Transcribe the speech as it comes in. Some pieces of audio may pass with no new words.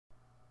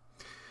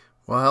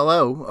Well,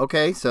 hello.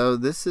 Okay, so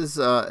this is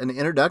an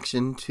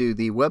introduction to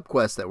the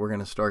WebQuest that we're going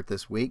to start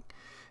this week.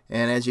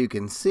 And as you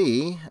can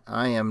see,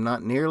 I am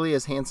not nearly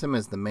as handsome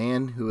as the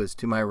man who is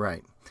to my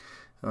right.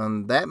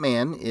 That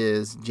man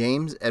is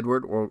James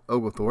Edward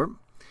Oglethorpe.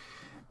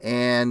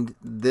 And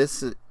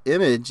this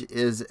image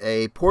is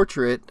a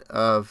portrait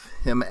of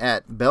him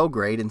at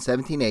Belgrade in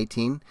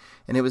 1718.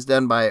 And it was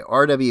done by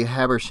R.W.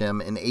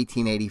 Habersham in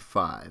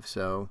 1885.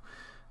 So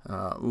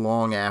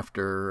long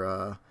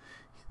after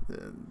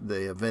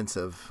the events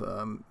of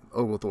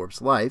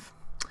Oglethorpe's life.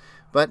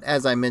 But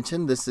as I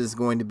mentioned, this is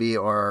going to be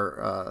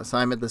our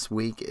assignment this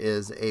week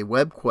is a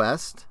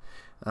WebQuest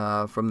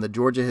from the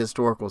Georgia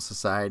Historical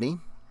Society.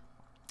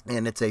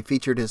 And it's a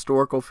featured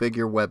historical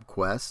figure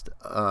WebQuest.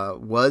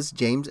 Was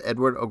James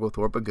Edward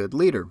Oglethorpe a good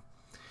leader?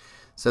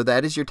 So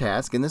that is your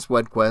task. In this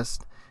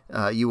WebQuest,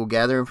 you will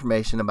gather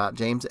information about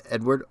James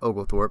Edward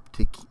Oglethorpe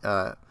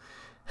to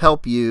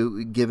help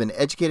you give an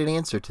educated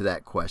answer to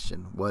that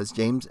question. Was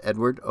James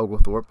Edward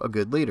Oglethorpe a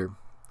good leader?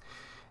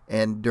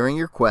 And during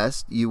your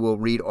quest, you will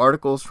read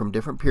articles from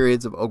different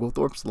periods of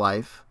Oglethorpe's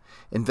life,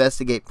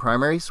 investigate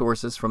primary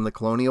sources from the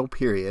colonial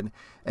period,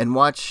 and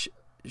watch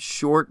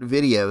short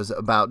videos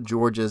about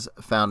Georgia's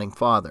founding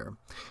father.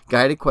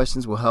 Guided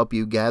questions will help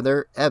you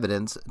gather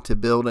evidence to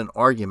build an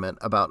argument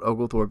about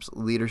Oglethorpe's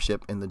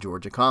leadership in the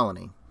Georgia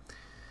colony.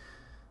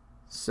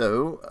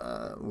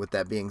 So, with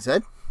that being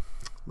said,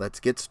 let's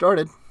get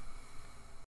started.